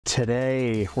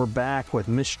Today, we're back with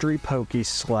Mystery Poke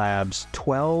Slabs,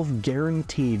 12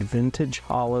 guaranteed vintage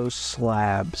holo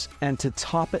slabs. And to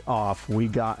top it off, we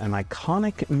got an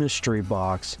iconic mystery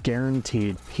box,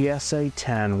 guaranteed PSA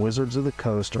 10 Wizards of the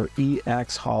Coast or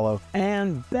EX holo.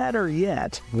 And better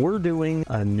yet, we're doing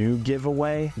a new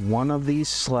giveaway. One of these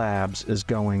slabs is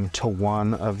going to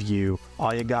one of you.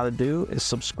 All you gotta do is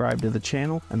subscribe to the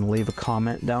channel and leave a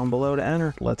comment down below to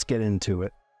enter. Let's get into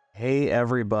it. Hey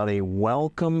everybody,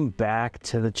 welcome back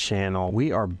to the channel.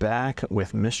 We are back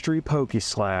with Mystery Poke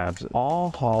Slabs,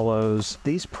 all holos.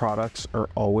 These products are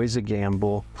always a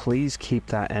gamble. Please keep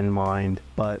that in mind,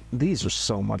 but these are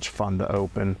so much fun to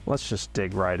open. Let's just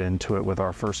dig right into it with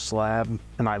our first slab.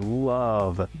 And I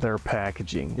love their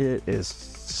packaging. It is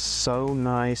so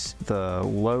nice. The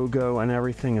logo and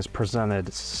everything is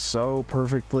presented so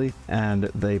perfectly, and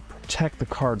they protect the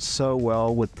card so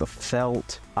well with the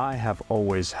felt. I have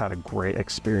always had a great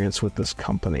experience with this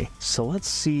company. So let's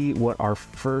see what our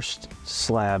first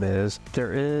slab is.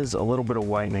 There is a little bit of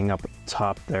whitening up at the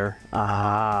top there.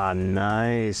 Ah,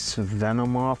 nice.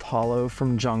 Venomoth holo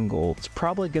from Jungle. It's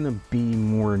probably gonna be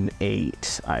more than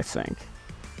 8, I think.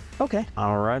 Okay,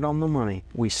 all right on the money.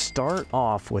 We start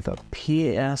off with a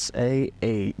PSA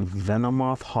 8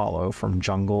 Venomoth holo from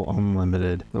Jungle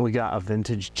Unlimited. Then we got a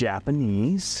vintage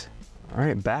Japanese. All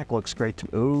right, back looks great to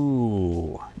me.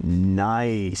 Ooh,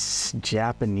 nice.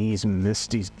 Japanese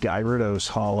Misty's Gyarados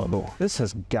holo. This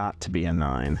has got to be a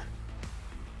 9.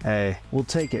 Hey, we'll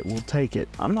take it, we'll take it.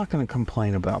 I'm not gonna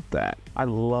complain about that. I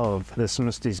love this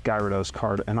Misty's Gyarados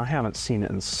card, and I haven't seen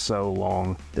it in so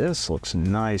long. This looks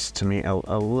nice to me.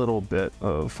 A little bit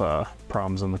of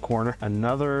problems in the corner.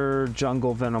 Another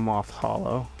Jungle Venomoth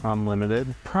holo,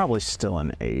 Unlimited. Probably still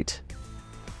an 8.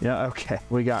 Yeah, okay.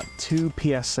 We got 2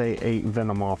 PSA 8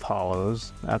 Venomoth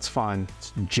holos. That's fine.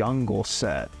 It's Jungle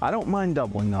set. I don't mind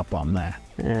doubling up on that.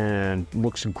 And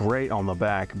looks great on the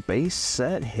back. Base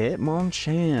set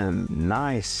Hitmonchan.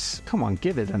 Nice. Come on,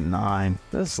 give it a 9.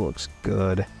 This looks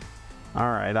good. All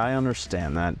right, I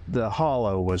understand that. The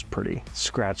holo was pretty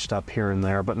scratched up here and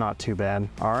there, but not too bad.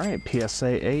 All right,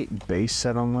 PSA 8 base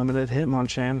set Unlimited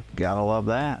Hitmonchan. Gotta love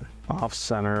that.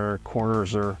 Off-center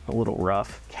corners are a little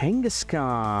rough.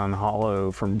 Kangaskhan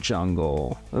holo from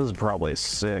Jungle. This is probably a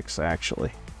 6,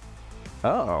 actually.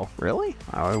 Uh-oh, really?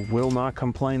 I will not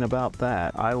complain about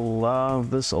that. I love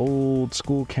this old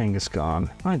school Kangaskhan.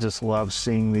 I just love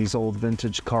seeing these old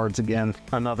vintage cards again.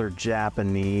 Another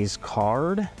Japanese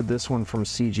card. This one from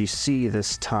CGC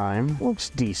this time. Looks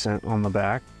decent on the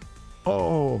back.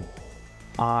 Oh,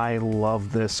 I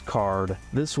love this card.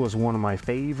 This was one of my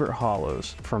favorite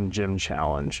holos from Gym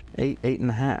Challenge.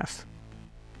 8.5.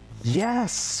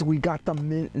 Yes, we got the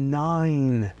mint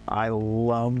 9. I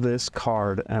love this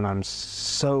card, and I'm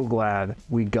so glad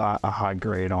we got a high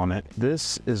grade on it.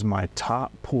 This is my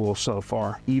top pool so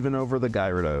far, even over the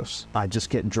Gyarados. I just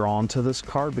get drawn to this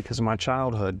card because of my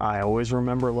childhood. I always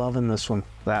remember loving this one.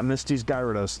 That Misty's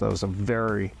Gyarados, though, is a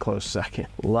very close second.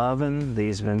 Loving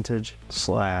these vintage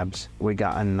slabs. We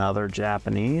got another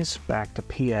Japanese, back to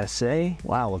PSA.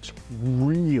 Wow, looks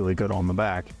really good on the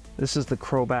back. This is the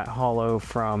Crobat holo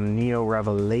from Neo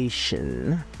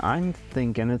Revelation. I'm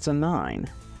thinking it's a 9.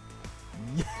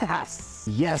 Yes!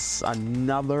 Yes,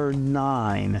 another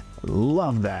 9.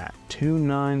 Love that. 2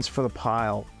 9s for the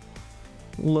pile.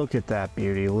 Look at that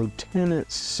beauty.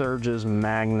 Lieutenant Surge's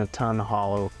Magneton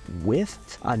holo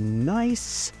with a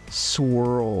nice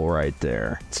swirl right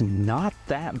there. It's not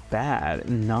that bad.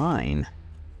 9.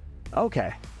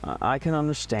 Okay, I can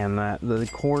understand that. The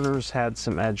corners had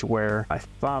some edge wear. I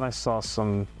thought I saw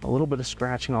a little bit of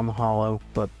scratching on the holo,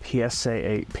 but PSA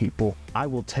 8 people, I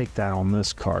will take that on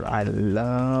this card. I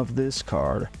love this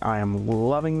card. I am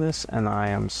loving this, and I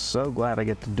am so glad I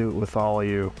get to do it with all of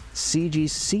you.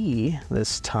 CGC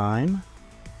this time.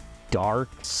 Dark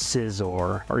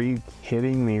Scizor. Are you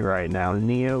kidding me right now?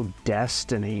 Neo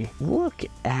Destiny. Look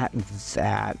at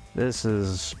that. This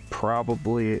is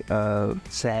probably a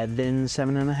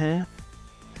 7.5.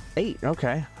 8,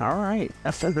 okay, all right,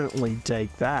 definitely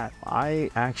take that. I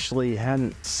actually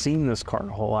hadn't seen this card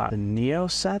a whole lot. The Neo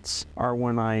sets are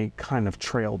when I kind of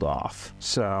trailed off,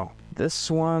 so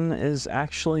this one is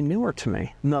actually newer to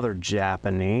me. Another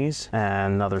Japanese,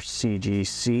 and another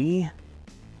CGC.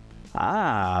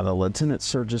 Ah, the Lieutenant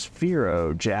Surge's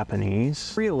Firo,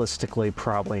 Japanese. Realistically,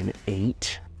 probably an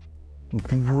 8.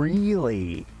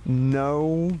 Really?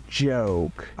 No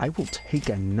joke. I will take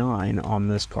a 9 on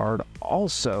this card.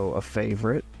 Also a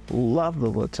favorite. Love the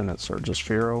Lieutenant Surge's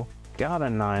Firo. got a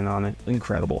 9 on it.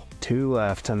 Incredible. 2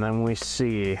 left, and then we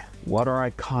see what our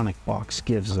iconic box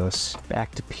gives us.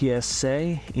 Back to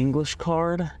PSA, English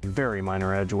card, very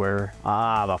minor edge wear.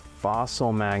 Ah, the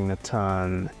Fossil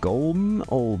Magneton. Golden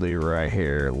oldie right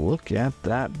here. Look at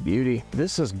that beauty.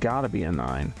 This has got to be a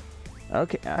 9.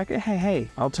 Okay, hey,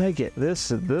 I'll take it.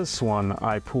 This one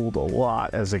I pulled a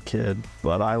lot as a kid,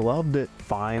 but I loved it.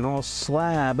 Final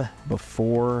slab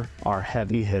before our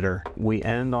heavy hitter. We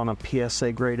end on a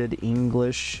PSA graded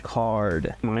English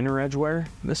card. Minor edge wear,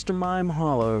 Mr. Mime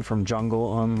Holo from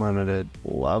Jungle Unlimited.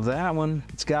 Love that one.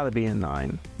 It's got to be a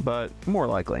 9, but more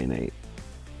likely an 8.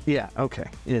 Yeah, okay,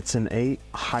 it's an 8.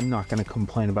 I'm not going to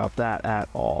complain about that at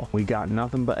all. We got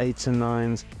nothing but 8s and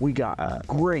 9s. We got a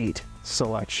great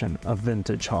selection of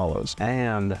vintage holos,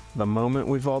 and the moment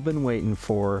we've all been waiting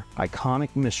for, iconic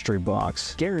mystery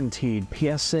box, guaranteed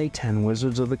PSA 10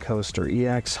 Wizards of the Coast or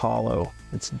EX holo.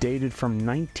 It's dated from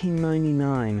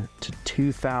 1999 to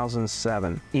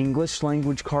 2007. English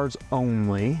language cards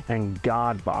only, and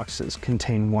God boxes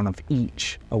contain one of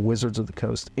each, a Wizards of the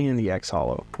Coast and the X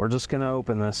holo. We're just gonna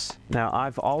open this. Now,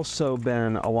 I've also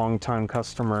been a longtime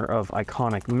customer of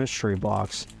iconic mystery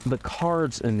box. The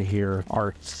cards in here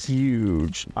are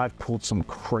huge. I've pulled some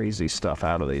crazy stuff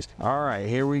out of these. All right,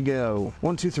 here we go.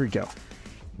 1, 2, 3, go.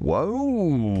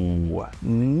 Whoa,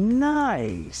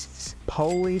 nice.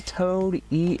 Politoed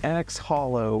EX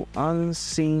holo,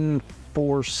 Unseen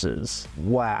Forces.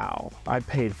 Wow, I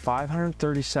paid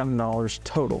 $537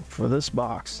 total for this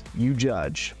box. You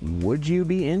judge. Would you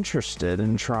be interested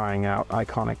in trying out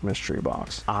iconic mystery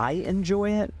box? I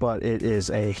enjoy it, but it is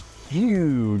a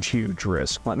huge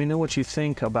risk. Let me know what you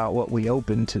think about what we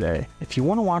opened today. If you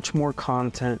want to watch more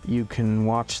content, you can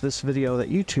watch this video that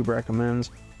YouTube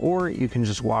recommends, or you can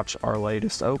just watch our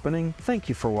latest opening. Thank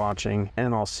you for watching,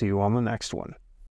 and I'll see you on the next one.